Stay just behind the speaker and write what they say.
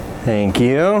Thank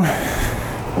you.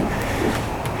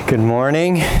 Good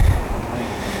morning.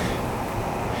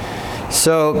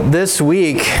 So this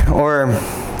week, or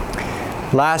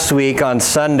last week on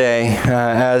Sunday,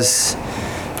 as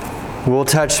we'll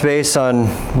touch base on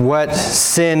what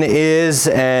sin is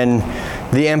and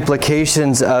the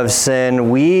implications of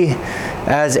sin, we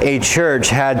as a church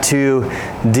had to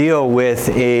deal with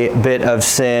a bit of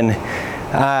sin.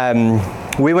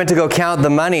 We went to go count the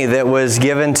money that was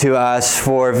given to us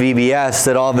for VBS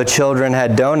that all the children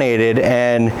had donated,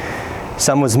 and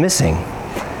some was missing.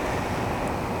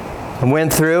 I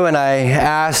went through and I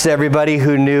asked everybody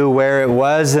who knew where it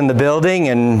was in the building,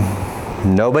 and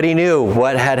nobody knew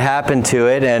what had happened to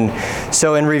it. And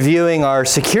so in reviewing our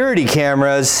security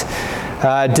cameras,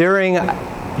 during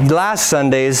last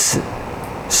Sunday's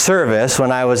service,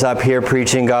 when I was up here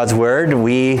preaching God's Word,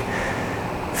 we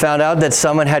found out that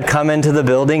someone had come into the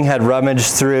building, had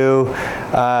rummaged through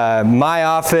my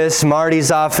office, Marty's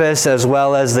office, as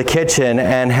well as the kitchen,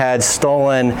 and had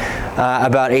stolen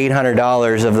about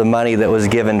 $800 of the money that was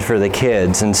given for the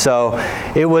kids. And so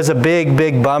it was a big,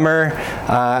 big bummer.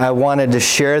 I wanted to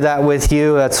share that with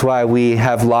you. That's why we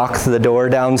have locked the door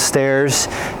downstairs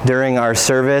during our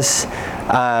service.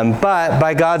 But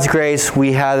by God's grace,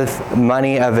 we have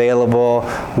money available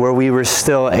where we were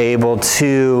still able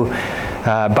to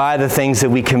buy the things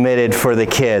that we committed for the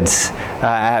kids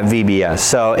at VBS.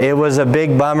 So it was a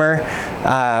big bummer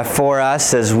for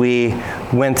us as we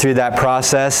went through that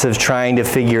process of trying to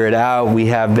figure it out. We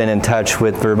have been in touch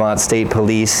with Vermont State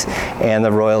Police and the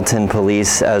Royalton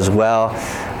Police as well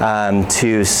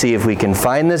to see if we can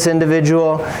find this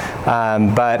individual.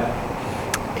 But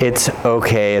it's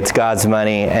okay. It's God's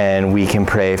money, and we can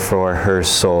pray for her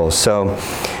soul. So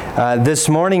this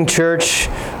morning, church,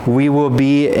 we will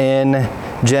be in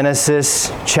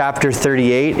Genesis chapter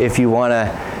 38, if you want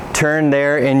to turn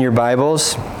there in your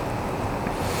Bibles.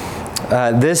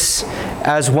 This,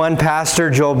 as one pastor,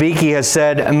 Joel Beakey, has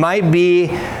said, might be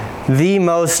the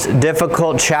most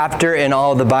difficult chapter in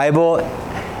all of the Bible,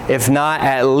 if not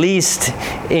at least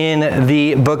in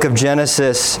the book of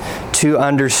Genesis, to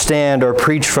understand or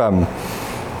preach from.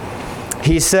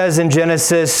 He says in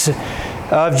Genesis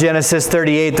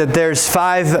 38 that there's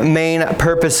 5 main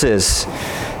purposes.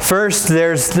 First,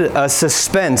 there's a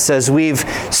suspense, as we've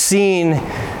seen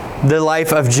the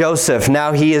life of Joseph.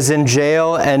 Now he is in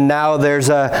jail, and now there's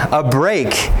a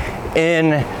break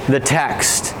in the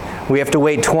text. We have to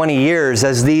wait 20 years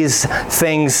as these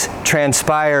things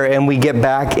transpire and we get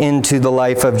back into the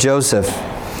life of Joseph.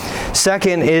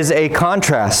 Second is a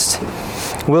contrast.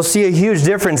 We'll see a huge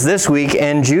difference this week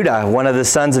in Judah, one of the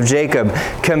sons of Jacob,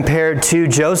 compared to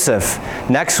Joseph.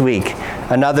 Next week,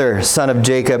 another son of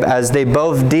Jacob, as they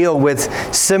both deal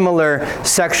with similar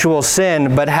sexual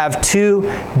sin, but have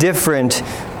 2 different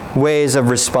ways of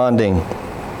responding.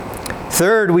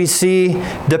 Third, we see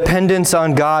dependence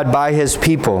on God by his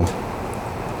people.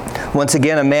 Once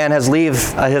again, a man has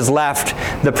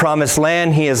left the promised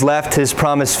land, he has left his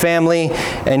promised family,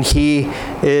 and he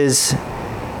is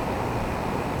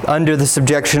under the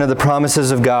subjection of the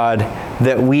promises of God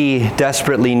that we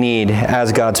desperately need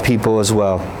as God's people as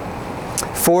well.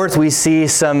 Fourth, we see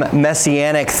some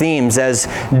messianic themes as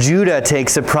Judah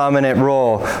takes a prominent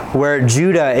role, where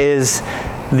Judah is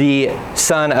the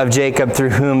son of Jacob through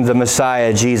whom the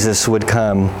Messiah, Jesus, would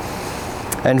come.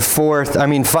 And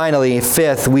finally,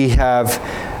 fifth, we have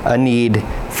a need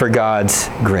for God's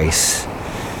grace.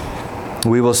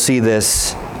 We will see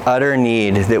this utter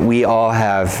need that we all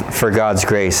have for God's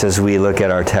grace as we look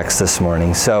at our text this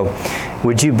morning. So,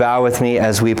 would you bow with me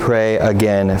as we pray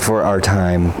again for our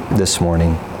time this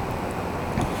morning?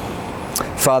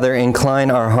 Father, incline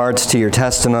our hearts to your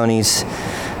testimonies.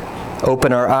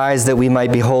 Open our eyes that we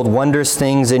might behold wondrous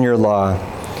things in your law.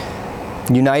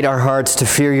 Unite our hearts to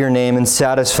fear your name and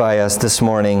satisfy us this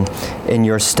morning in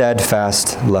your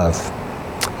steadfast love.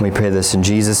 We pray this in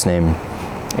Jesus' name.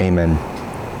 Amen.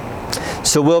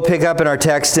 So we'll pick up in our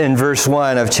text in verse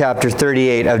 1 of chapter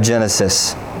 38 of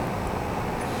Genesis.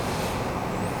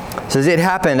 It says, it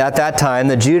happened at that time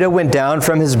that Judah went down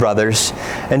from his brothers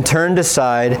and turned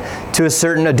aside to a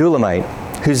certain Adullamite,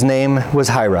 whose name was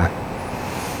Hira.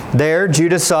 There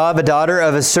Judah saw the daughter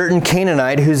of a certain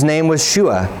Canaanite whose name was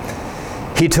Shua.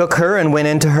 He took her and went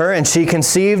into her, and she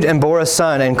conceived and bore a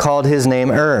son and called his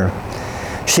name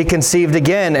She conceived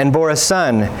again and bore a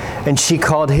son, and she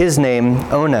called his name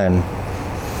Onan.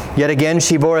 Yet again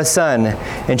she bore a son,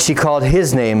 and she called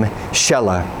his name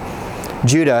Shelah.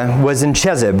 Judah was in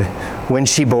Chezib when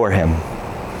she bore him.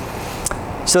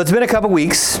 So it's been a couple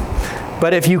weeks.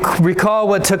 But if you recall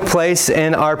what took place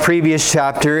in our previous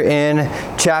chapter, in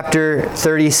chapter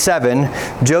 37,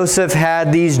 Joseph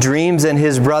had these dreams and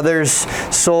his brothers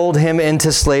sold him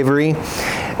into slavery.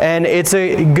 And it's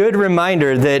a good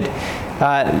reminder that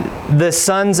the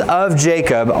sons of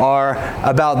Jacob are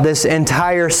about this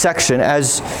entire section.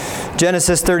 As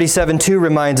Genesis 37:2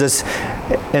 reminds us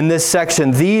in this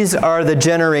section, these are the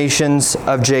generations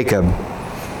of Jacob.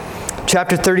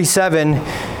 Chapter 37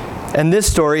 and this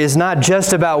story is not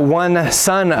just about one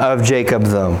son of Jacob,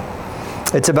 though.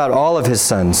 It's about all of his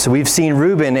sons. We've seen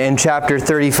Reuben in chapter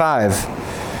 35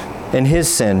 and his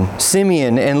sin.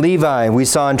 Simeon and Levi we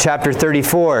saw in chapter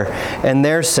 34 and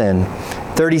their sin.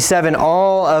 37,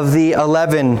 all of the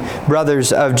 11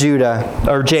 brothers of Judah,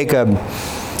 or Jacob,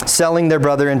 selling their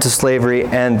brother into slavery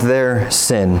and their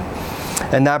sin.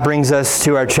 And that brings us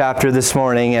to our chapter this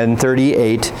morning in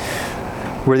 38,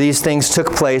 where these things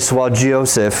took place while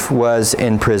Joseph was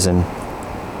in prison.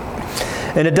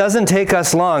 And it doesn't take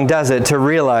us long, does it, to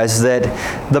realize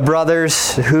that the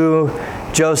brothers who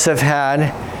Joseph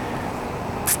had,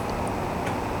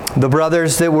 the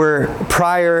brothers that were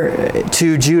prior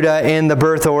to Judah in the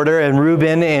birth order, and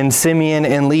Reuben and Simeon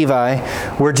and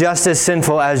Levi, were just as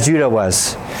sinful as Judah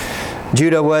was.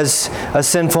 Judah was a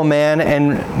sinful man,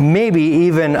 and maybe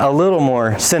even a little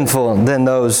more sinful than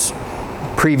those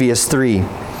previous three.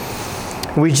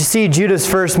 We see Judah's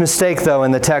first mistake, though,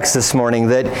 in the text this morning,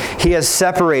 that he has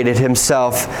separated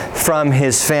himself from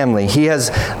his family. He has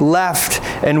left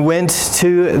and went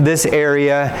to this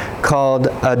area called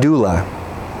Adullam,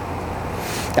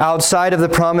 outside of the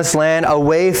promised land,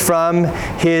 away from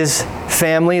his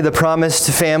family, the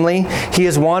promised family. He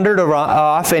has wandered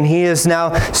off, and he is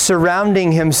now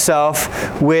surrounding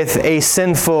himself with a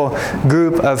sinful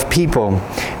group of people.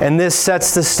 And this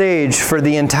sets the stage for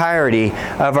the entirety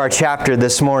of our chapter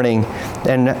this morning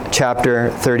in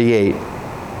chapter 38.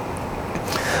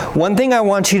 One thing I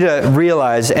want you to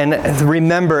realize and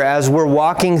remember as we're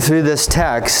walking through this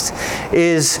text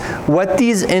is what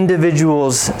these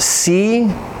individuals see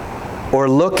or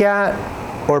look at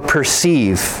or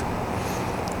perceive.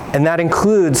 And that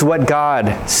includes what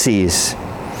God sees.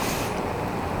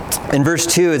 In verse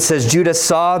 2 it says, Judah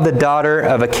saw the daughter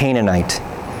of a Canaanite,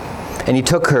 and he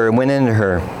took her and went into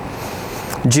her.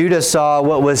 Judah saw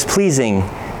what was pleasing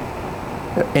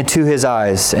into his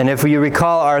eyes. And if you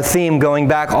recall our theme going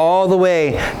back all the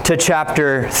way to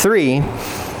chapter 3,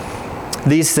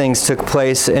 these things took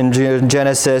place in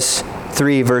Genesis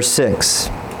 3, verse 6.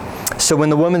 So when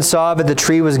the woman saw that the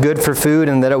tree was good for food,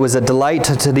 and that it was a delight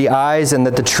to the eyes, and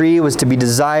that the tree was to be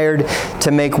desired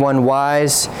to make one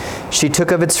wise, she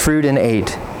took of its fruit and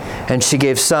ate. And she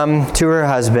gave some to her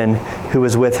husband who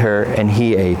was with her, and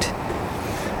he ate.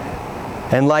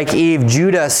 And like Eve,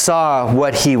 Judah saw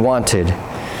what he wanted.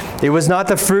 It was not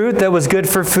the fruit that was good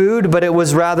for food, but it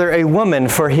was rather a woman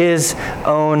for his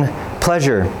own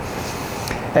pleasure.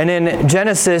 And in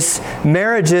Genesis,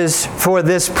 marriages for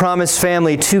this promised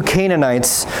family, two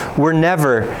Canaanites, were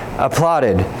never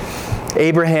applauded.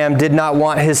 Abraham did not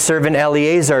want his servant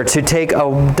Eliezer to take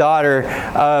a daughter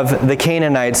of the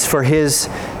Canaanites for his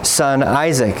son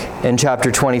Isaac in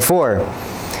chapter 24.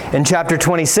 In chapter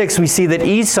 26, we see that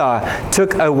Esau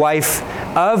took a wife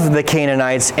of the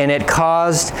Canaanites, and it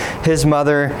caused his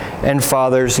mother and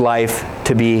father's life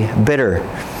to be bitter.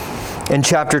 In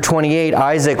chapter 28,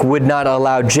 Isaac would not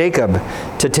allow Jacob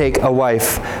to take a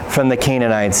wife from the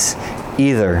Canaanites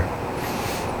either.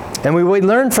 And what we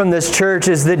learn from this church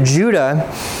is that Judah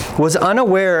was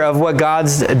unaware of what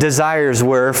God's desires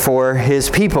were for his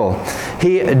people.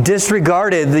 He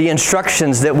disregarded the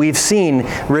instructions that we've seen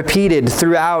repeated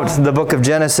throughout the book of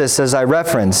Genesis, as I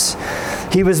reference.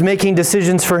 He was making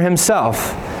decisions for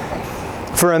himself,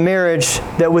 for a marriage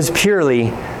that was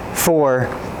purely for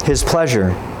his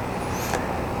pleasure.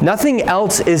 Nothing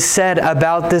else is said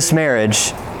about this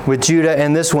marriage with Judah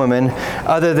and this woman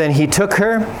other than he took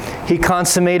her, he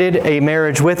consummated a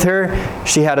marriage with her,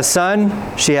 she had a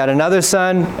son, she had another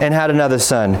son, and had another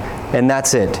son, and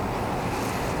that's it.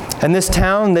 And this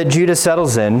town that Judah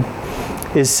settles in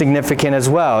is significant as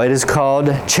well. It is called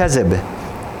Chezib.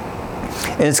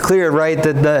 And it's clear, right,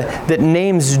 that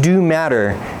names do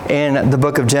matter in the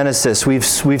book of Genesis. We've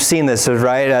seen this,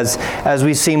 right, as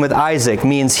we've seen with Isaac,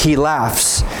 means he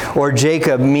laughs, or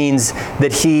Jacob means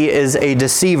that he is a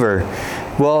deceiver.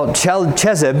 Well,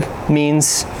 Chezib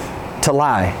means to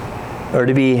lie, or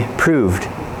to be proved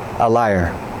a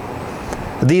liar.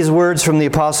 These words from the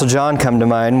Apostle John come to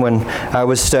mind when I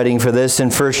was studying for this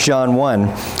in 1 John 1,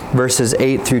 verses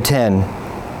 8 through 10.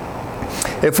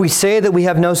 If we say that we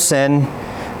have no sin,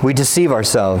 we deceive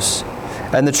ourselves,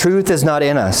 and the truth is not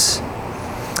in us.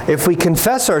 If we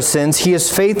confess our sins, he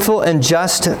is faithful and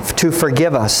just to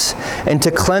forgive us and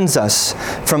to cleanse us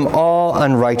from all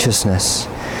unrighteousness.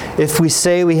 If we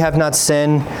say we have not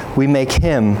sinned, we make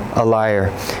him a liar,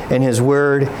 and his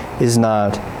word is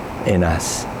not in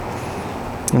us.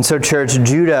 And so, church,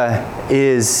 Judah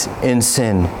is in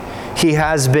sin. He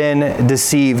has been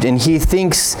deceived, and he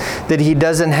thinks that he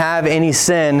doesn't have any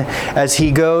sin as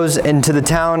he goes into the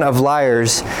town of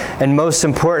liars, and most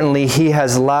importantly, he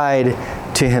has lied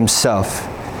to himself.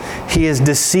 He has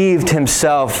deceived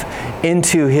himself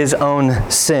into his own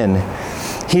sin.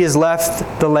 He has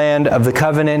left the land of the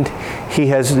covenant. He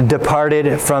has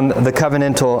departed from the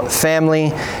covenantal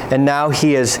family, and now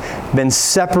he has been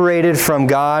separated from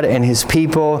God and his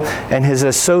people and has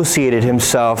associated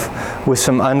himself with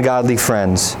some ungodly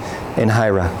friends in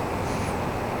Hira.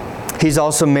 He's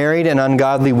also married an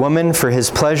ungodly woman for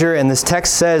his pleasure, and this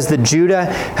text says that Judah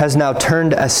has now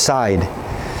turned aside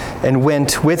and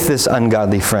went with this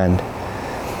ungodly friend.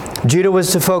 Judah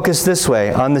was to focus this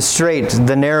way, on the straight,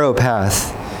 the narrow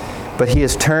path, but he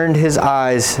has turned his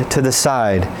eyes to the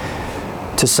side,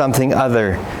 to something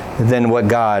other than what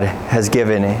God has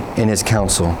given in his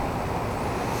counsel.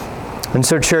 And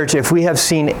so, church, if we have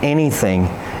seen anything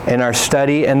in our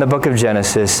study in the book of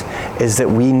Genesis, is that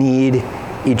we need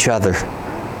each other.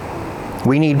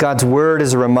 We need God's word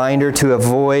as a reminder to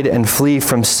avoid and flee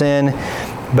from sin.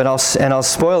 But I'll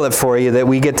spoil it for you that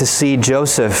we get to see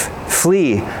Joseph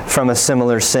flee from a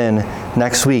similar sin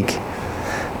next week.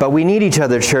 But we need each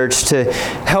other, church, to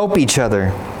help each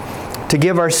other, to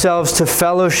give ourselves to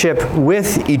fellowship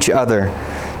with each other,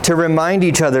 to remind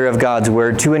each other of God's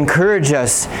word, to encourage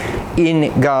us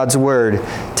in God's word,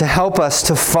 to help us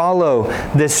to follow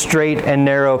this straight and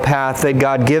narrow path that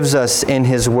God gives us in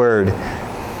his word.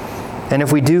 And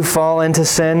if we do fall into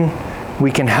sin,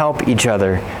 we can help each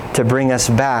other to bring us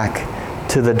back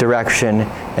to the direction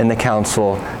and the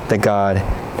counsel that God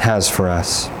has for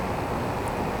us.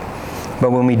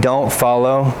 But when we don't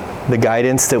follow the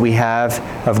guidance that we have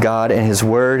of God and his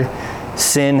word,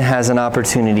 sin has an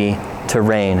opportunity to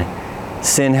reign.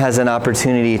 Sin has an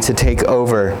opportunity to take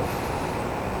over.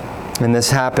 And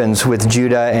this happens with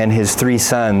Judah and his 3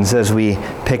 sons as we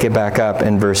pick it back up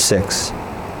in verse 6.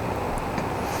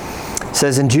 It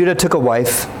says, "And Judah took a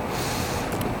wife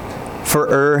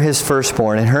for his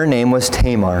firstborn, and her name was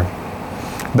Tamar.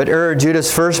 But Judah's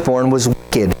firstborn, was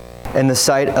wicked in the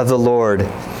sight of the Lord,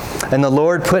 and the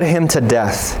Lord put him to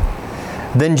death.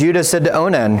 Then Judah said to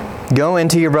Onan, 'Go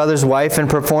into your brother's wife and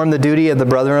perform the duty of the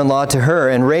brother-in-law to her,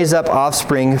 and raise up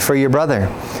offspring for your brother.'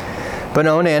 But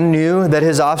Onan knew that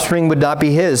his offspring would not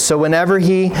be his, so whenever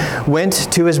he went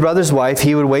to his brother's wife,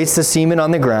 he would waste the semen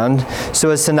on the ground, so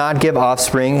as to not give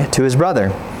offspring to his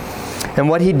brother. And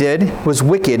what he did was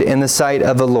wicked in the sight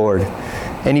of the Lord,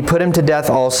 and he put him to death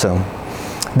also.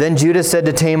 Then Judah said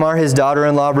to Tamar, his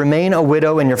daughter-in-law, 'Remain a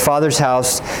widow in your father's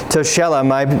house till Shelah,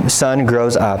 my son,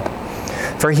 grows up.'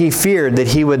 For he feared that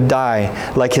he would die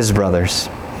like his brothers.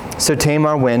 So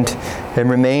Tamar went and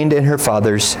remained in her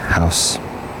father's house."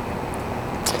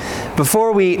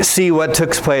 Before we see what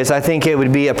took place, I think it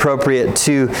would be appropriate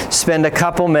to spend a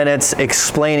couple minutes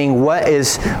explaining what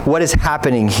is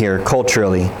happening here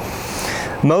culturally.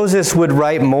 Moses would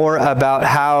write more about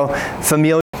how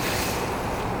familial,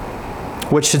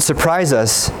 which should surprise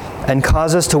us and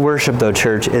cause us to worship, though,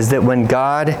 church, is that when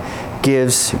God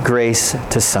gives grace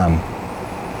to some,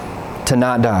 to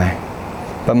not die,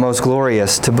 but most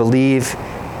glorious, to believe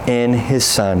in his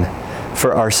Son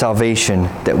for our salvation,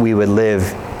 that we would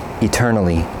live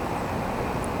eternally.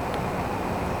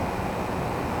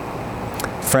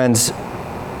 Friends,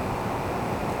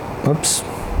 oops,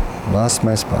 lost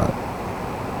my spot.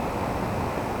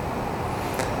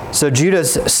 So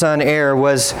Judah's son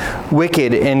was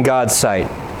wicked in God's sight,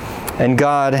 and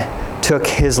God took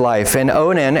his life. And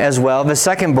Onan as well, the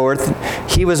second-born,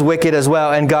 he was wicked as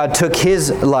well, and God took his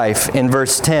life in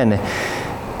verse 10.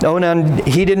 Onan,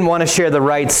 he didn't want to share the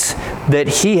rights that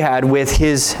he had with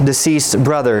his deceased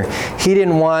brother. He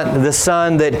didn't want the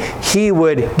son that he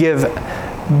would give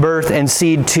birth and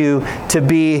seed to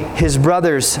be his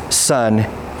brother's son.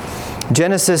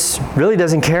 Genesis really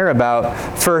doesn't care about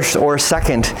first or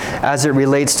second as it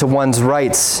relates to one's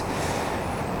rights.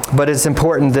 But it's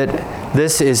important that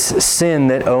this is sin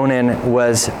that Onan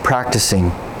was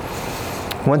practicing.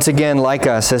 Once again, like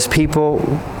us, as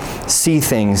people see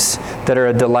things that are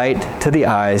a delight to the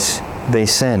eyes, they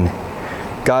sin.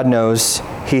 God knows,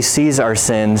 he sees our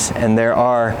sins, and there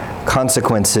are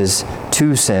consequences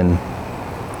to sin.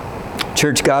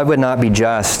 Church, God would not be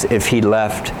just if he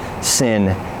left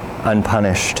sin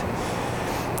unpunished.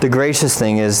 The gracious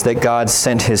thing is that God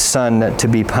sent his Son to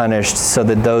be punished so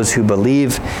that those who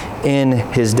believe in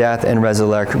his death and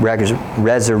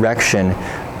resurrection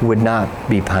would not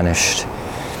be punished.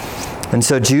 And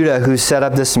so Judah, who set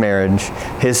up this marriage,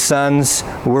 his sons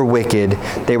were wicked.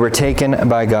 They were taken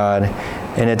by God.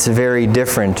 And it's very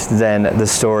different than the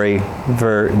story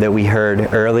that we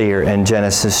heard earlier in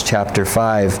Genesis chapter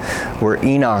 5, where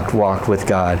Enoch walked with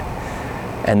God,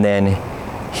 and then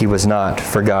he was not,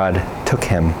 for God took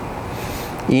him.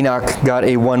 Enoch got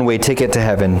a one-way ticket to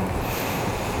heaven,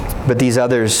 but these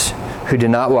others who did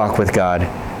not walk with God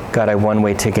got a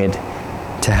one-way ticket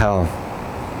to hell,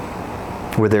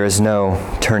 where there is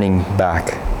no turning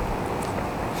back.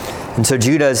 And so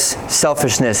Judah's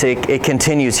selfishness, it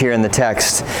continues here in the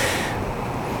text,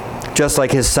 just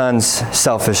like his son's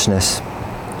selfishness.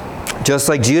 Just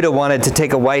like Judah wanted to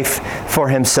take a wife for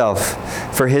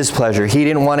himself, for his pleasure. He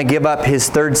didn't want to give up his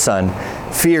third son,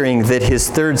 fearing that his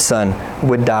third son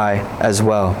would die as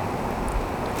well.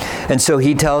 And so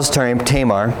he tells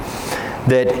Tamar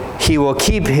that he will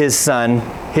keep his son,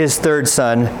 his third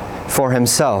son, for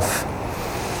himself.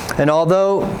 And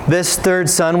although this third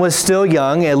son was still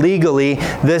young, illegally,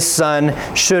 this son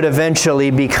should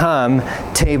eventually become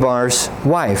Tamar's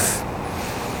wife.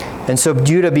 And so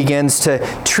Judah begins to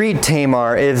treat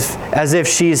Tamar as if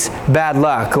she's bad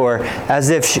luck or as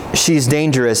if she's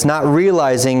dangerous, not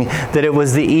realizing that it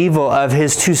was the evil of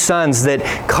his two sons that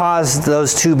caused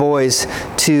those two boys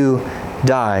to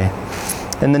die.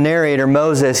 And the narrator,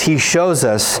 Moses, he shows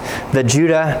us that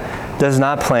Judah does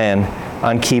not plan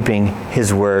on keeping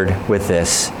his word with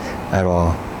this at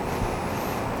all.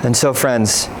 And so,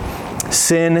 friends,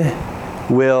 sin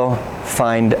will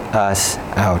find us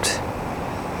out.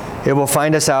 It will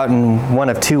find us out in one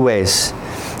of two ways.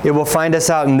 It will find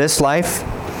us out in this life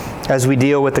as we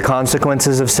deal with the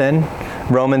consequences of sin.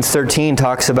 Romans 13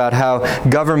 talks about how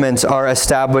governments are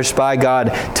established by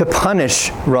God to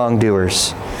punish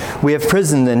wrongdoers. We have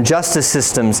prison and justice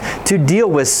systems to deal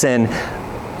with sin,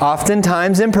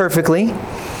 oftentimes imperfectly,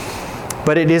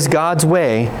 but it is God's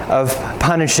way of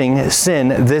punishing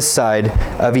sin this side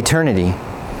of eternity.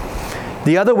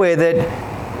 The other way that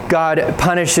God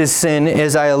punishes sin,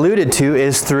 as I alluded to,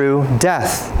 is through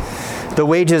death. The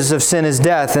wages of sin is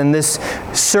death, and this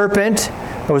serpent,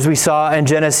 as we saw in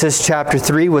Genesis chapter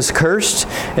 3, was cursed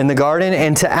in the garden,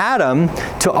 and to Adam,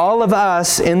 to all of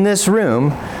us in this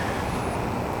room,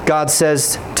 God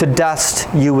says, to dust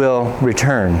you will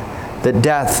return. That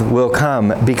death will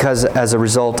come because as a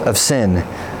result of sin.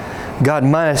 God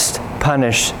must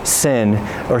punish sin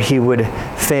or he would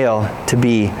fail to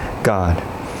be God.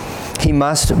 He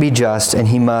must be just and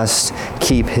he must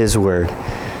keep his word.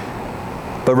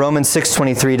 But Romans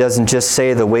 6:23 doesn't just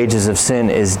say the wages of sin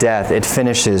is death. It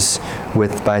finishes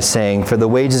by saying, for the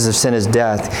wages of sin is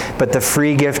death, but the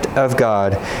free gift of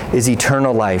God is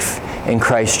eternal life in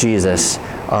Christ Jesus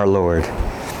our Lord.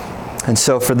 And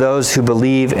so for those who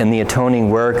believe in the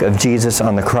atoning work of Jesus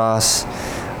on the cross,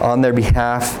 on their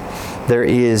behalf, there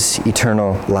is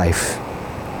eternal life.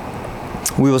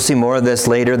 We will see more of this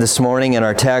later this morning in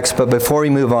our text, but before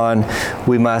we move on,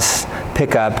 we must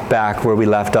pick up back where we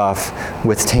left off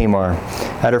with Tamar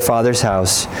at her father's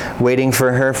house, waiting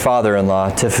for her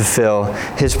father-in-law to fulfill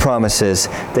his promises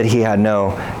that he had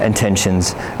no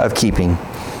intentions of keeping.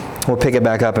 We'll pick it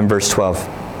back up in verse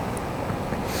 12.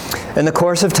 In the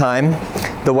course of time,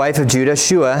 the wife of Judah,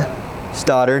 Shua's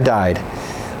daughter, died.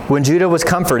 When Judah was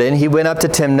comforted, he went up to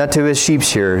Timnah to his sheep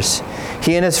shearers,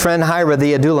 he and his friend Hira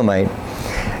the Adulamite.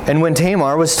 And when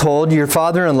Tamar was told, your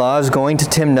father-in-law is going to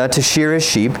Timnah to shear his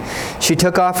sheep, she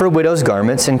took off her widow's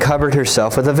garments and covered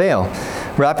herself with a veil,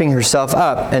 wrapping herself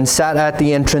up, and sat at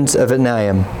the entrance of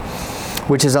Enaim,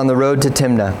 which is on the road to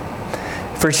Timnah.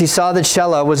 For she saw that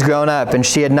Shelah was grown up, and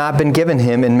she had not been given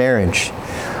him in marriage.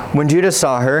 When Judah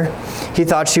saw her, he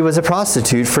thought she was a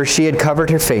prostitute, for she had covered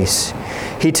her face.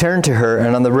 He turned to her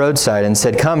and on the roadside and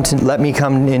said, let me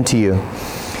come into you.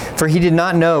 For he did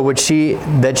not know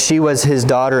that she was his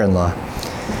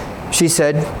daughter-in-law. She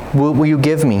said, will you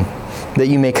give me, that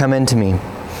you may come into me?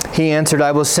 He answered,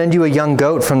 I will send you a young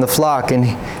goat from the flock.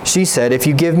 And she said, if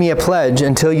you give me a pledge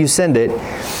until you send it.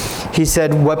 He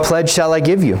said, what pledge shall I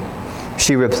give you?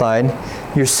 She replied,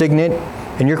 your signet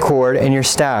and your cord and your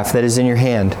staff that is in your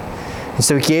hand. And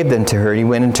so he gave them to her. He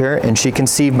went into her, and she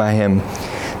conceived by him.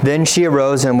 Then she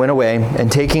arose and went away,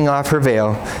 and taking off her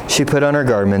veil, she put on her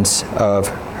garments of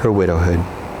her widowhood.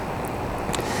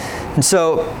 And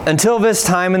so, until this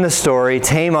time in the story,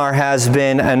 Tamar has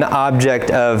been an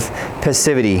object of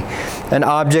passivity, an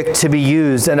object to be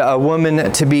used, and a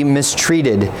woman to be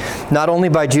mistreated, not only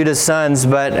by Judah's sons,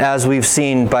 but as we've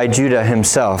seen, by Judah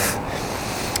himself.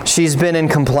 She's been in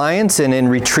compliance and in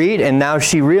retreat, and now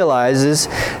she realizes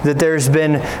that there's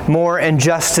been more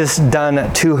injustice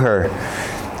done to her.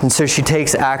 And so she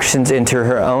takes actions into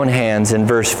her own hands in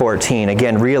verse 14,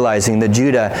 again realizing that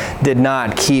Judah did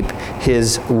not keep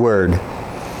his word.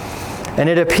 And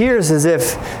it appears as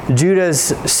if Judah's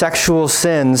sexual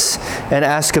sins and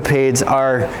escapades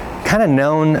are kind of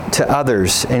known to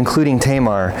others, including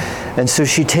Tamar. And so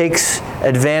she takes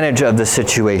advantage of the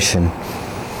situation.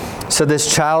 So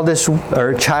this childless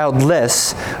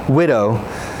widow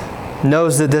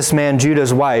knows that this man,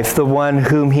 Judah's wife, the one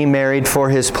whom he married for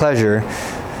his pleasure,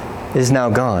 is now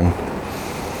gone.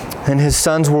 And his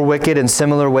sons were wicked in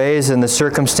similar ways, and the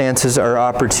circumstances are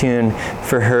opportune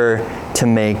for her to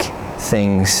make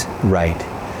things right.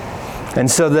 And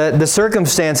so the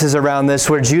circumstances around this,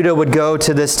 where Judah would go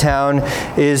to this town,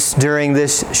 is during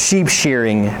this sheep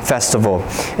shearing festival.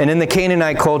 And in the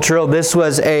Canaanite culture, this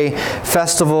was a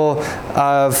festival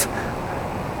of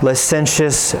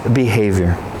licentious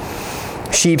behavior.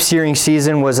 Sheep shearing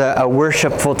season was a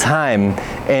worshipful time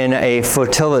in a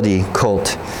fertility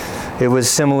cult. It was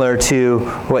similar to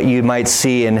what you might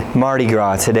see in Mardi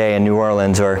Gras today in New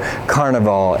Orleans, or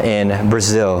Carnival in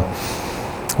Brazil,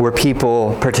 where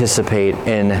people participate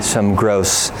in some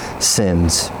gross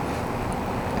sins.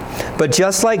 But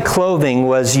just like clothing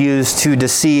was used to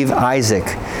deceive Isaac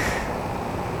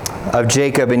of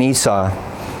Jacob and Esau,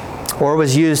 or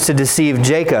was used to deceive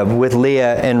Jacob with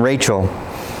Leah and Rachel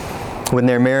when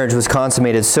their marriage was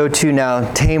consummated, so too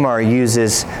now Tamar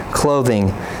uses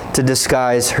clothing to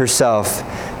disguise herself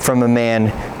from a man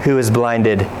who is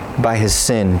blinded by his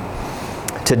sin,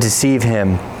 to deceive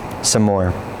him some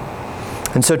more.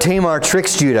 And so Tamar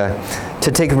tricks Judah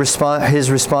to take his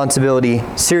responsibility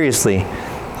seriously,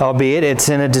 albeit it's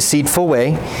in a deceitful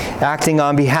way, acting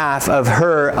on behalf of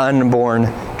her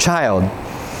unborn child.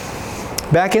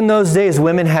 Back in those days,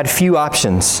 women had few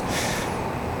options,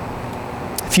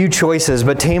 few choices,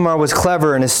 but Tamar was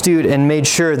clever and astute and made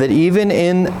sure that even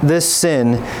in this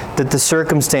sin, that the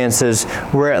circumstances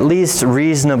were at least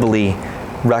reasonably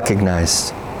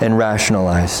recognized and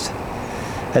rationalized.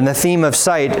 And the theme of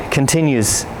sight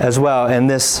continues as well in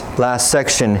this last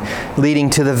section, leading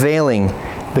to the veiling,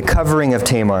 the covering of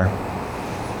Tamar.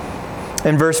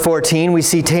 In verse 14, we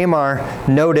see Tamar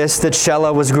notice that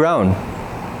Shelah was grown,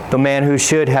 the man who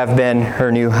should have been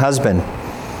her new husband.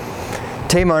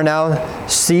 Tamar now,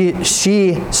 she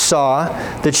saw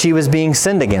that she was being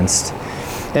sinned against.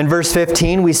 In verse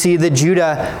 15, we see that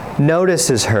Judah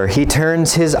notices her. He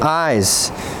turns his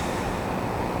eyes.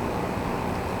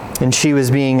 And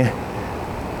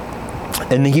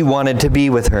he wanted to be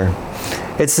with her.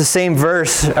 It's the same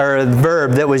verse or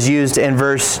verb that was used in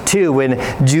verse 2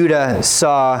 when Judah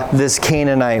saw this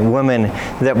Canaanite woman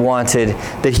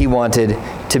that he wanted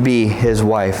to be his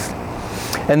wife.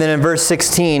 And then in verse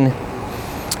 16,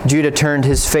 Judah turned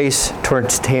his face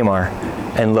towards Tamar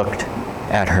and looked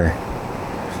at her.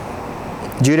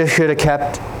 Judah should have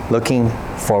kept looking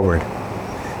forward.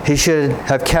 He should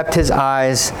have kept his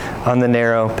eyes on the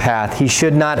narrow path. He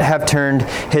should not have turned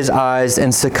his eyes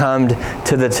and succumbed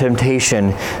to the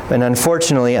temptation. And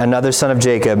unfortunately, another son of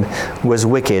Jacob was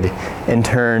wicked and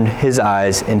turned his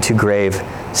eyes into grave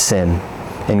sin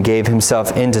and gave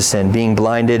himself into sin, being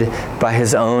blinded by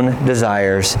his own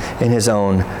desires and his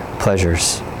own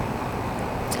pleasures.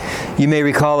 You may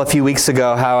recall a few weeks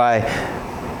ago how I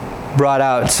brought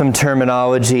out some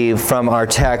terminology from our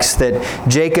text that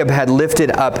Jacob had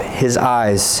lifted up his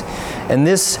eyes. And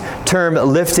this term,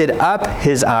 lifted up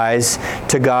his eyes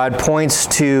to God, points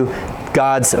to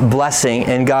God's blessing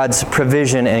and God's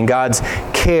provision and God's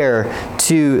care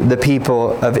to the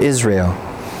people of Israel.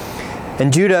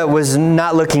 And Judah was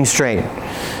not looking straight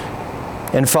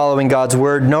and following God's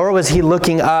word, nor was he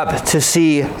looking up to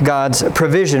see God's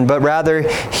provision, but rather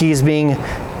he's being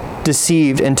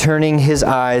deceived and turning his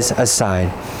eyes aside.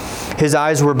 His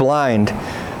eyes were blind,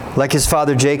 like his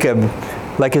father Jacob,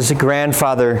 like his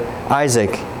grandfather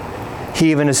Isaac.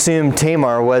 He even assumed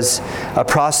Tamar was a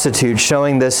prostitute,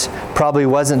 showing this probably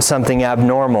wasn't something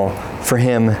abnormal for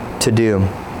him to do.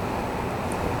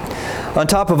 On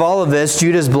top of all of this,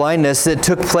 Judah's blindness that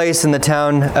took place in the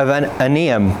town of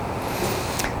Enaim.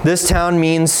 This town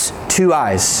means two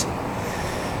eyes.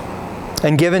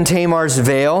 And given Tamar's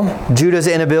veil, Judah's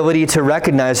inability to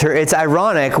recognize her, it's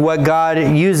ironic what God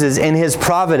uses in his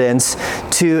providence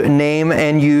to name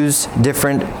and use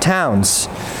different towns.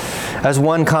 As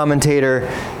one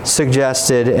commentator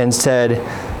suggested and said,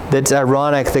 that it's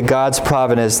ironic that God's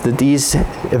providence, that these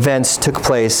events took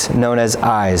place known as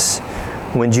eyes,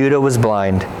 when Judah was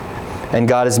blind. And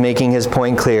God is making his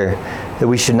point clear that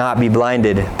we should not be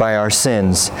blinded by our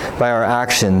sins, by our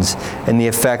actions, and the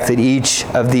effect that each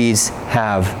of these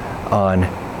have on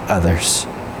others.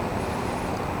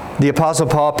 The Apostle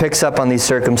Paul picks up on these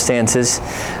circumstances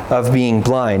of being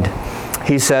blind.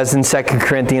 He says in 2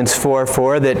 Corinthians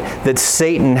 4:4 that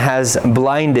Satan has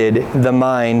blinded the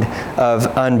mind of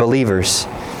unbelievers.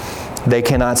 They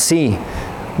cannot see.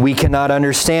 We cannot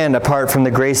understand apart from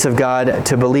the grace of God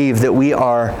to believe that we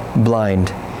are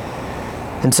blind.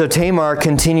 And so Tamar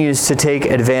continues to take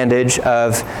advantage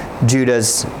of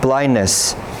Judah's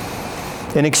blindness.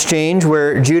 In exchange,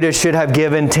 where Judah should have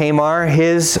given Tamar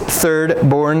his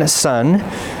third-born son,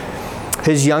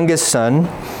 his youngest son,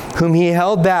 whom he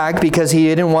held back because he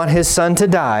didn't want his son to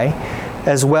die,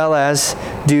 as well as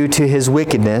due to his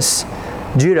wickedness,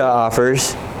 Judah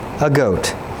offers a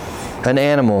goat, an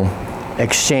animal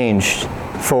exchanged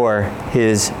for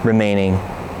his remaining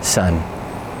son.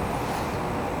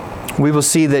 We will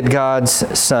see that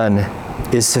God's Son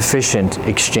is sufficient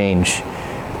exchange.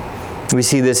 We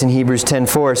see this in Hebrews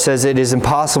 10:4. It says, "It is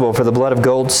impossible for the blood of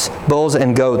bulls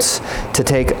and goats to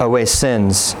take away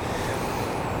sins."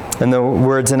 And the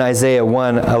words in Isaiah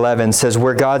 1:11 says,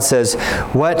 where God says,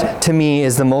 "What to me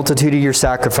is the multitude of your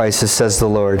sacrifices, says the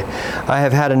Lord. I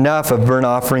have had enough of burnt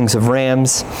offerings of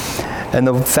rams and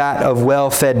the fat of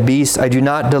well-fed beasts. I do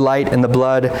not delight in the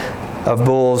blood of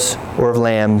bulls or of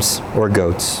lambs or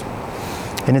goats."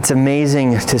 And it's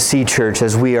amazing to see, church,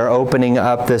 as we are opening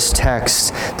up this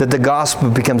text, that the gospel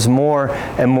becomes more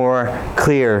and more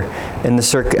clear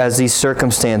as these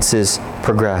circumstances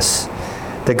progress.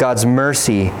 That God's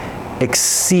mercy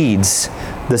exceeds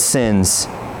the sins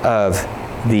of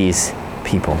these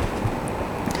people.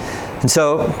 And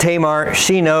so Tamar,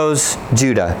 she knows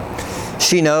Judah.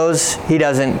 She knows he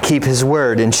doesn't keep his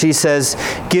word. And she says,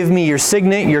 "Give me your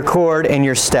signet, your cord, and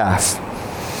your staff."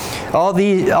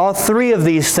 All three of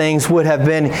these things would have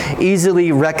been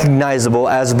easily recognizable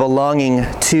as belonging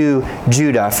to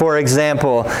Judah. For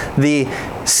example, the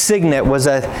signet was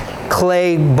a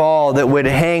clay ball that would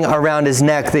hang around his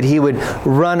neck that he would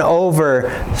run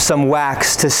over some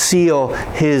wax to seal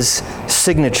his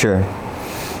signature.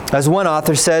 As one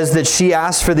author says, that she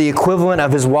asked for the equivalent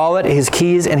of his wallet, his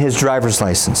keys, and his driver's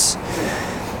license.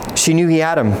 She knew he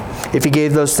had them if he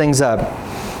gave those things up.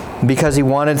 Because he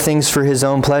wanted things for his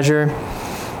own pleasure,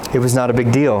 it was not a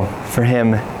big deal for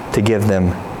him to give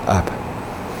them up.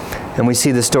 And we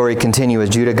see the story continue as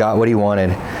Judah got what he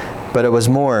wanted, but it was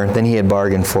more than he had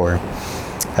bargained for,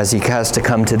 as he has to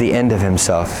come to the end of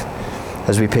himself,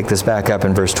 as we pick this back up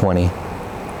in verse 20.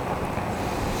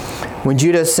 When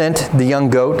Judah sent the young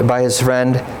goat by his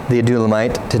friend the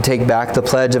Adullamite to take back the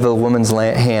pledge of a woman's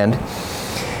hand,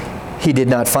 he did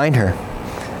not find her.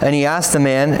 And he asked the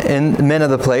men of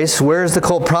the place, "Where is the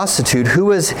cult prostitute who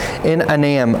was in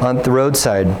Anam on the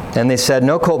roadside?" And they said,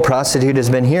 "No cult prostitute has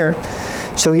been here."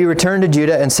 So he returned to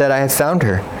Judah and said, "I have found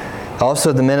her."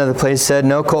 Also the men of the place said,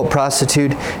 "No cult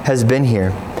prostitute has been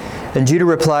here." And Judah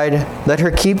replied, "Let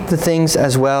her keep the things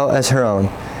as well as her own,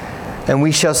 and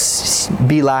we shall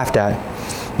be laughed at.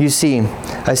 You see,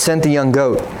 I sent the young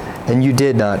goat, and you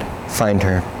did not find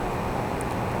her."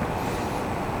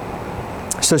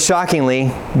 So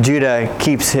shockingly, Judah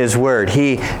keeps his word.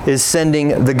 He is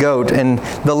sending the goat, and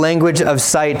the language of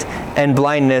sight and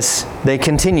blindness, they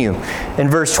continue. In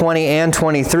verse 20 and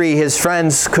 23, his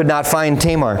friends could not find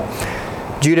Tamar.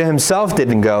 Judah himself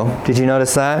didn't go. Did you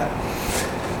notice that?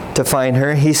 To find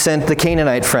her. He sent the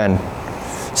Canaanite friend,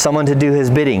 someone to do his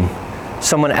bidding,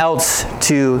 someone else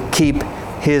to keep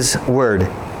his word.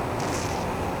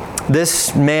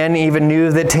 This man even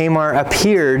knew that Tamar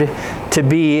appeared to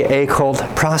be a cult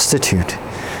prostitute,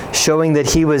 showing that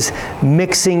he was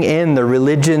mixing in the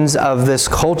religions of this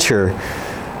culture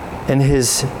in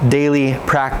his daily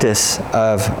practice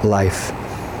of life.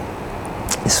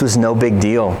 This was no big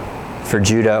deal for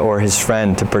Judah or his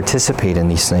friend to participate in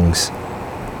these things.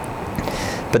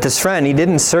 But this friend, he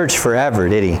didn't search forever,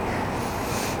 did he?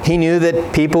 He knew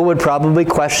that people would probably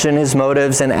question his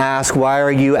motives and ask, "Why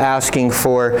are you asking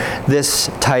for this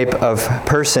type of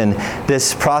person,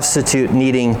 this prostitute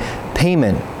needing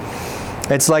payment?"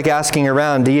 It's like asking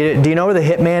around, do you know where the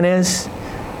hitman is?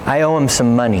 I owe him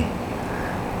some money.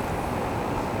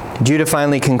 Judah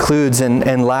finally concludes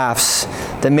and laughs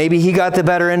that maybe he got the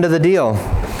better end of the deal,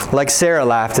 like Sarah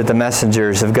laughed at the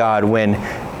messengers of God when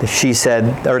they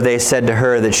said to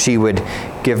her that she would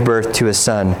give birth to a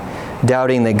son.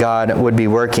 Doubting that God would be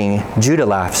working, Judah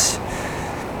laughs,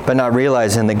 but not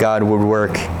realizing that God would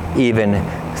work even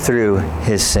through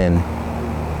his sin.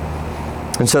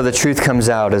 And so the truth comes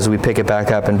out as we pick it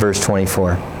back up in verse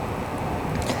 24.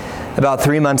 About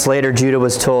 3 months later, Judah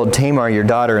was told, Tamar, your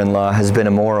daughter-in-law, has been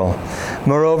immoral.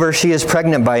 Moreover, she is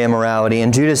pregnant by immorality.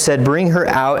 And Judah said, bring her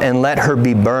out and let her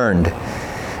be burned.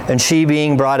 And she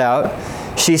being brought out,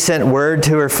 she sent word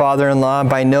to her father-in-law,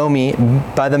 by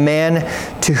the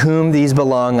man to whom these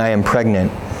belong, I am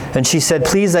pregnant. And she said,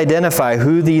 please identify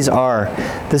who these are,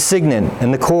 the signet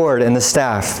and the cord and the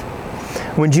staff.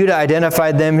 When Judah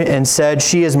identified them and said,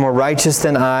 she is more righteous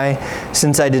than I,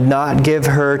 since I did not give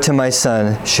her to my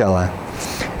son Shelah.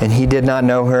 And he did not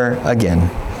know her again.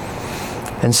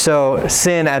 And so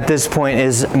sin at this point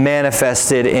is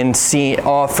manifested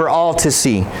for all to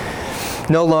see.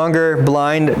 No longer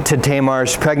blind to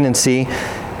Tamar's pregnancy,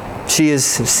 she is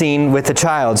seen with a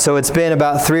child. So it's been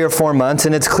about 3 or 4 months,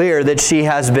 and it's clear that she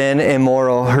has been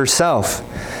immoral herself.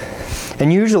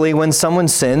 And usually when someone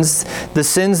sins, the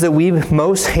sins that we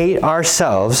most hate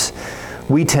ourselves,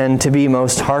 we tend to be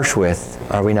most harsh with,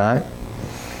 are we not?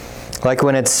 Like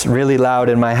when it's really loud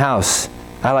in my house.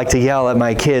 I like to yell at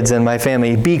my kids and my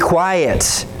family, be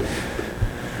quiet.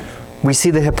 We see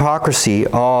the hypocrisy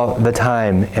all the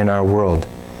time in our world.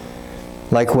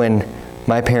 Like when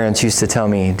my parents used to tell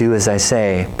me, do as I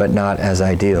say, but not as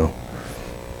I do.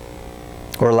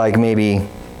 Or like maybe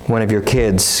one of your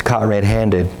kids caught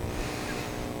red-handed,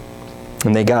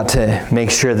 and they got to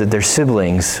make sure that their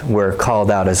siblings were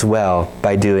called out as well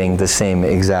by doing the same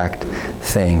exact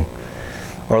thing.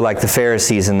 Or like the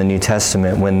Pharisees in the New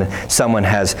Testament, when someone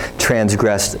has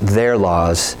transgressed their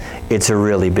laws, it's a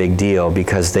really big deal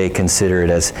because they consider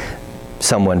it as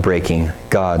someone breaking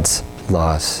God's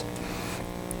laws.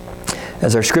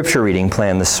 As our scripture reading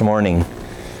plan this morning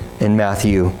in Mark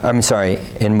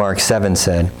 7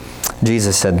 said,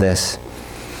 Jesus said this,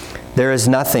 there is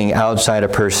nothing outside a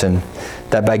person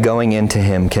that by going into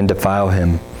him can defile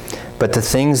him, but the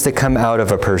things that come out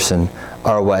of a person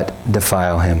are what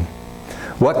defile him.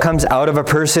 What comes out of a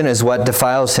person is what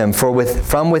defiles him, for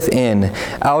from within,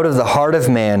 out of the heart of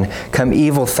man, come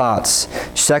evil thoughts,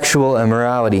 sexual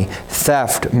immorality,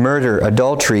 theft, murder,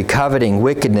 adultery, coveting,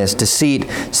 wickedness, deceit,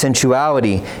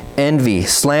 sensuality, envy,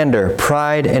 slander,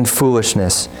 pride, and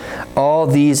foolishness. All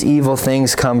these evil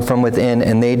things come from within,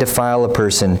 and they defile a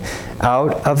person.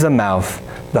 Out of the mouth,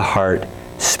 the heart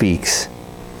speaks.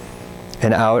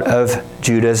 And out of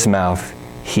Judah's mouth,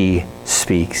 he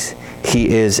speaks. He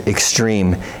is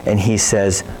extreme, and he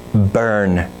says,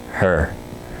 burn her.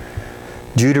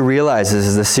 Judah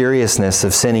realizes the seriousness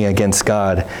of sinning against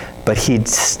God, but he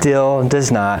still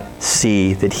does not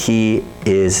see that he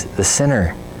is the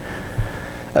sinner.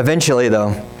 Eventually,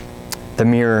 though, the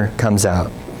mirror comes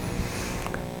out.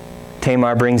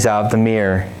 Tamar brings out the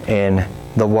mirror and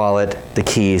the wallet, the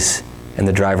keys, and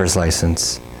the driver's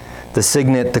license. The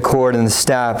signet, the cord, and the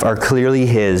staff are clearly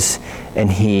his,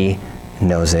 and he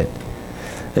knows it.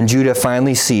 And Judah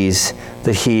finally sees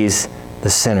that he's the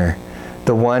sinner,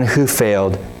 the one who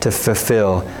failed to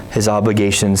fulfill his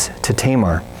obligations to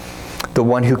Tamar, the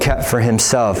one who kept for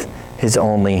himself his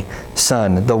only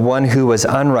son, the one who was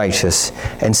unrighteous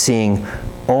and seeing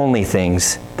only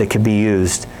things that could be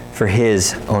used for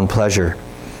his own pleasure.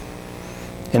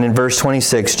 And in verse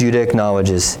 26, Judah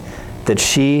acknowledges that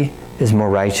she is more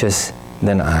righteous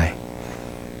than I.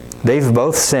 They've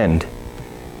both sinned.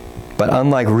 But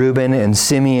unlike Reuben and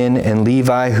Simeon and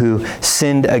Levi, who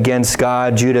sinned against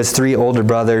God, Judah's 3 older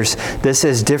brothers, this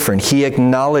is different. He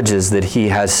acknowledges that he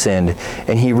has sinned,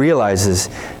 and he realizes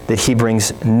that he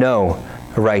brings no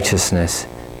righteousness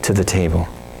to the table.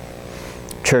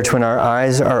 Church, when our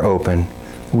eyes are open,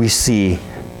 we see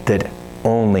that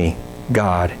only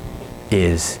God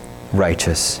is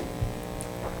righteous.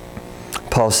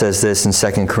 Paul says this in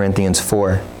 2 Corinthians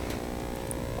 4.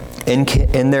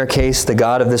 In their case, the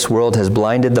God of this world has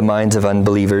blinded the minds of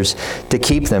unbelievers to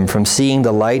keep them from seeing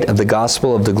the light of the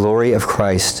gospel of the glory of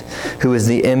Christ, who is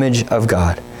the image of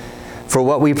God. For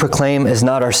what we proclaim is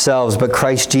not ourselves, but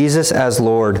Christ Jesus as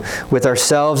Lord, with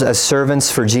ourselves as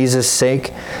servants for Jesus'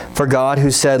 sake. For God,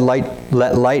 who said,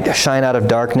 let light shine out of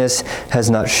darkness, has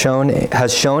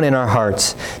shone in our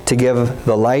hearts to give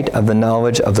the light of the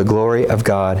knowledge of the glory of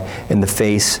God in the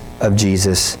face of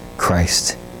Jesus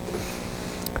Christ.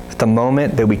 The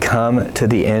moment that we come to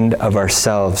the end of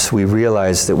ourselves, we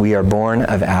realize that we are born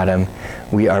of Adam.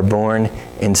 We are born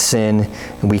in sin,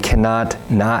 and we cannot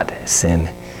not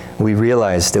sin. We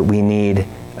realize that we need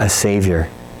a Savior.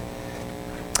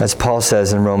 As Paul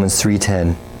says in Romans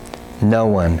 3:10, no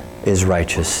one is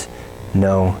righteous,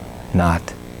 no,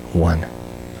 not one.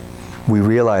 We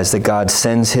realize that God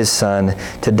sends his Son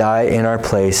to die in our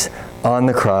place on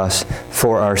the cross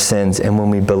for our sins, and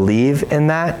when we believe in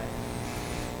that,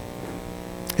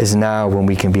 is now when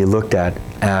we can be looked at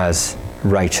as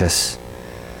righteous.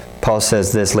 Paul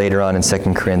says this later on in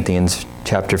 2 Corinthians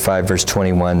chapter 5, verse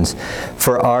 21.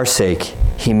 For our sake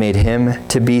he made him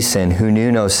to be sin who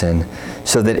knew no sin,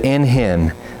 so that in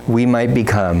him we might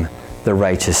become the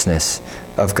righteousness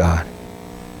of God.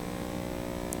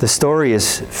 The story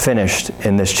is finished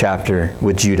in this chapter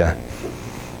with Judah.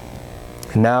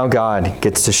 Now God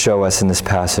gets to show us in this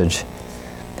passage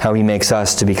how he makes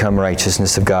us to become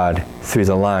righteousness of God through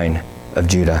the line of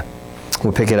Judah.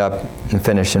 We'll pick it up and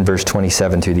finish in verse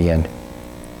 27 through the end.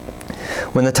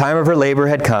 When the time of her labor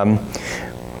had come,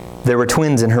 there were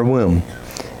twins in her womb.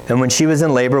 And when she was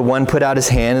in labor, one put out his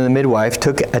hand, and the midwife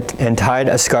took and tied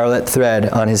a scarlet thread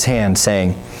on his hand,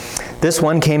 saying, This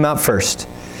one came out first.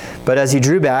 But as he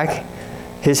drew back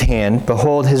his hand,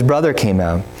 behold, his brother came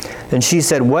out. And she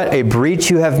said, What a breach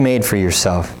you have made for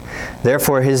yourself.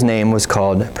 Therefore his name was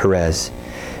called Perez.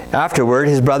 Afterward,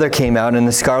 his brother came out, and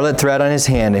the scarlet thread on his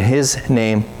hand, and his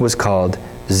name was called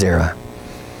Zerah.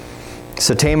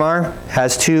 So Tamar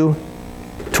has two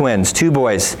twins, two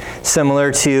boys,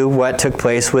 similar to what took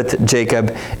place with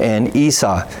Jacob and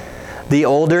Esau. The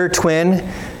older twin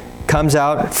comes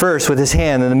out first with his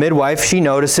hand, and the midwife, she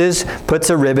notices, puts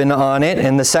a ribbon on it,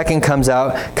 and the second comes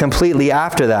out completely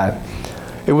after that.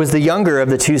 It was the younger of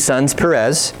the two sons,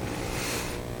 Perez,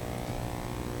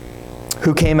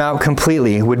 who came out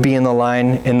completely, would be in the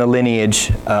line, in the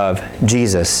lineage of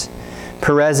Jesus.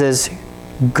 Perez's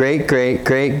great,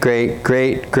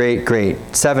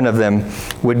 seven of them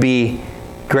would be,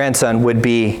 grandson would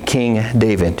be King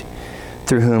David,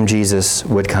 through whom Jesus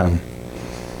would come.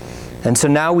 And so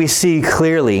now we see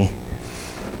clearly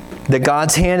that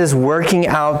God's hand is working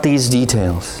out these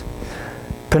details.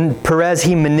 Perez,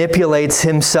 he manipulates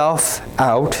himself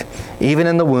out, even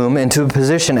in the womb, into a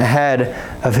position ahead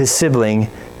of his sibling,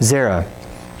 Zerah.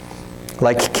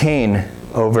 Like Cain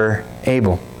over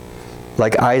Abel.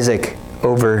 Like Isaac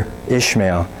over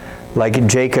Ishmael. Like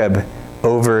Jacob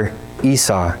over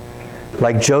Esau.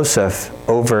 Like Joseph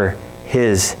over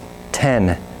his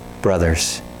 10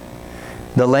 brothers.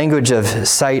 The language of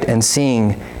sight and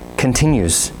seeing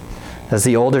continues. As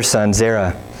the older son,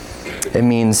 Zerah, it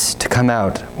means to come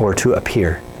out or to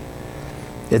appear.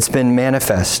 It's been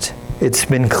manifest. It's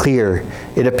been clear.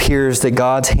 It appears that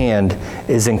God's hand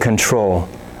is in control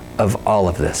of all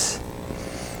of this.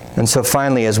 And so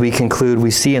finally, as we conclude,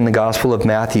 we see in the Gospel of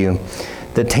Matthew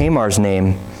that Tamar's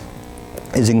name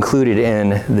is included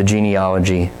in the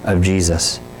genealogy of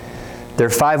Jesus. There are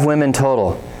 5 women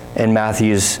total in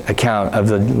Matthew's account of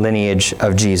the lineage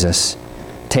of Jesus.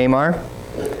 Tamar,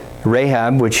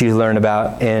 Rahab, which you learn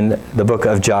about in the book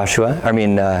of Joshua,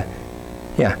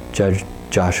 Judge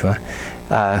Joshua,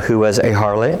 who was a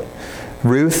harlot.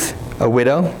 Ruth, a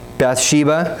widow.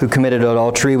 Bathsheba, who committed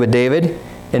adultery with David.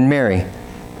 And Mary,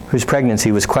 whose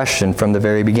pregnancy was questioned from the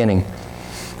very beginning.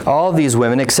 All of these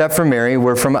women, except for Mary,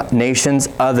 were from nations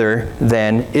other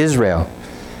than Israel.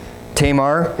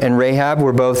 Tamar and Rahab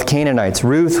were both Canaanites.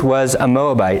 Ruth was a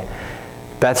Moabite.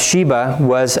 Bathsheba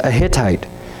was a Hittite.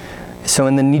 So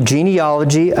in the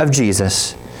genealogy of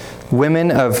Jesus, women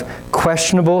of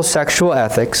questionable sexual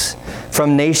ethics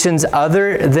from nations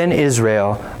other than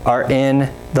Israel are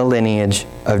in the lineage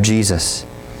of Jesus.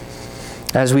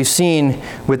 As we've seen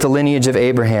with the lineage of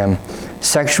Abraham,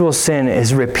 sexual sin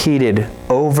is repeated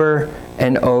over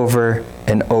and over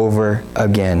and over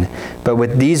again. But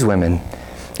with these women,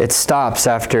 it stops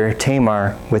after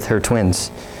Tamar with her twins.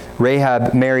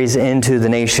 Rahab marries into the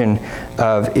nation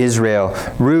of Israel.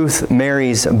 Ruth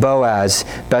marries Boaz.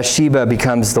 Bathsheba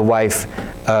becomes the wife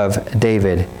of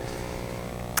David.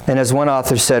 And as one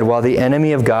author said, while the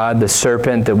enemy of God, the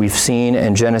serpent that we've seen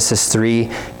in Genesis 3,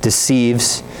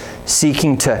 deceives,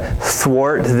 seeking to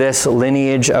thwart this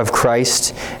lineage of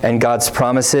Christ and God's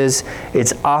promises,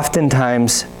 it's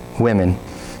oftentimes women.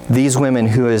 These women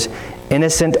who is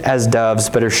innocent as doves,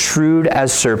 but are shrewd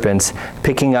as serpents,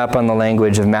 picking up on the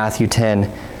language of Matthew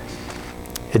 10.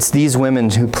 It's these women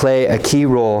who play a key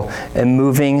role in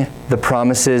moving the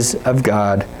promises of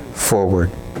God forward.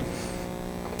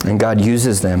 And God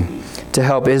uses them to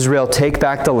help Israel take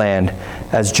back the land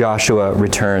as Joshua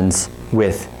returns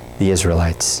with the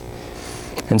Israelites.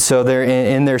 And so they're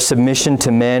in their submission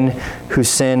to men who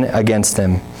sin against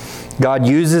them. God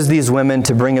uses these women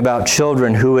to bring about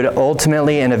children who would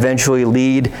ultimately and eventually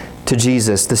lead to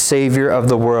Jesus, the Savior of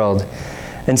the world.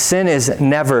 And sin is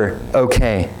never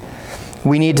okay.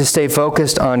 We need to stay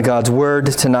focused on God's Word,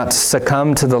 to not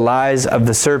succumb to the lies of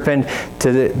the serpent,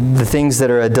 to the things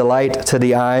that are a delight to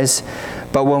the eyes.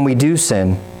 But when we do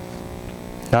sin,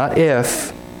 not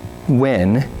if,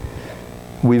 when,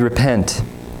 we repent,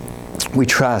 we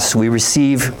trust, we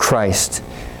receive Christ.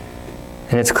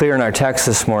 And it's clear in our text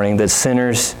this morning that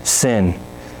sinners sin.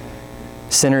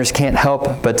 Sinners can't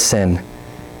help but sin.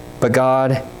 But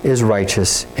God is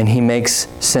righteous, and he makes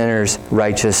sinners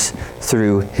righteous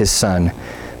through his Son,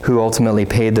 who ultimately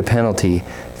paid the penalty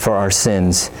for our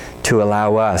sins to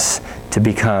allow us to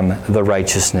become the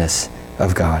righteousness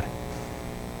of God.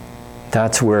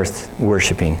 That's worth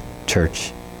worshiping,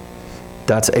 church.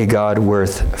 That's a God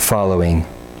worth following.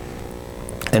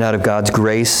 And out of God's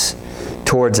grace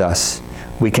towards us,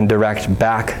 we can direct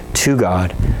back to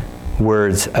God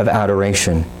words of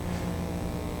adoration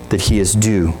that he is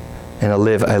due, and to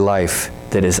live a life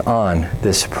that is on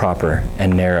this proper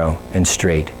and narrow and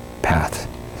straight path.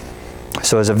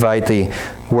 So as I invite the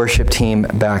worship team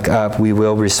back up, we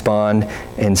will respond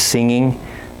in singing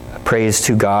praise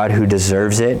to God who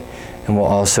deserves it, and we'll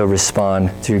also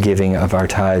respond through giving of our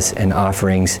tithes and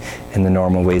offerings in the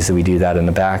normal ways that we do that in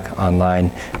the back,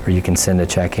 online, or you can send a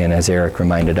check in, as Eric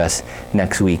reminded us.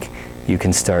 Next week, you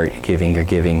can start giving your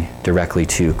giving directly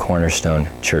to Cornerstone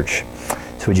Church.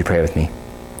 So would you pray with me?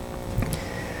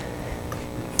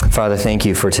 Father, thank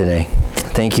you for today.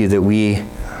 Thank you that we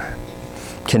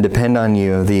can depend on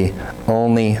you, the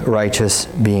only righteous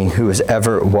being who has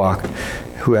ever walked,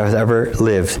 who has ever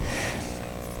lived.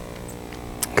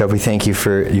 God, we thank you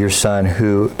for your Son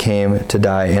who came to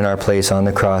die in our place on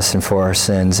the cross and for our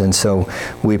sins. And so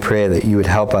we pray that you would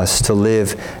help us to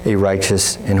live a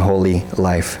righteous and holy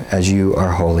life as you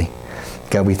are holy.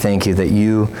 God, we thank you that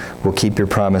you will keep your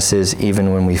promises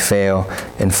even when we fail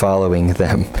in following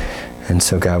them. And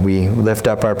so, God, we lift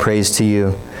up our praise to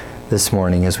you this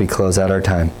morning as we close out our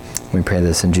time. We pray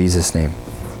this in Jesus' name.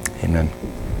 Amen.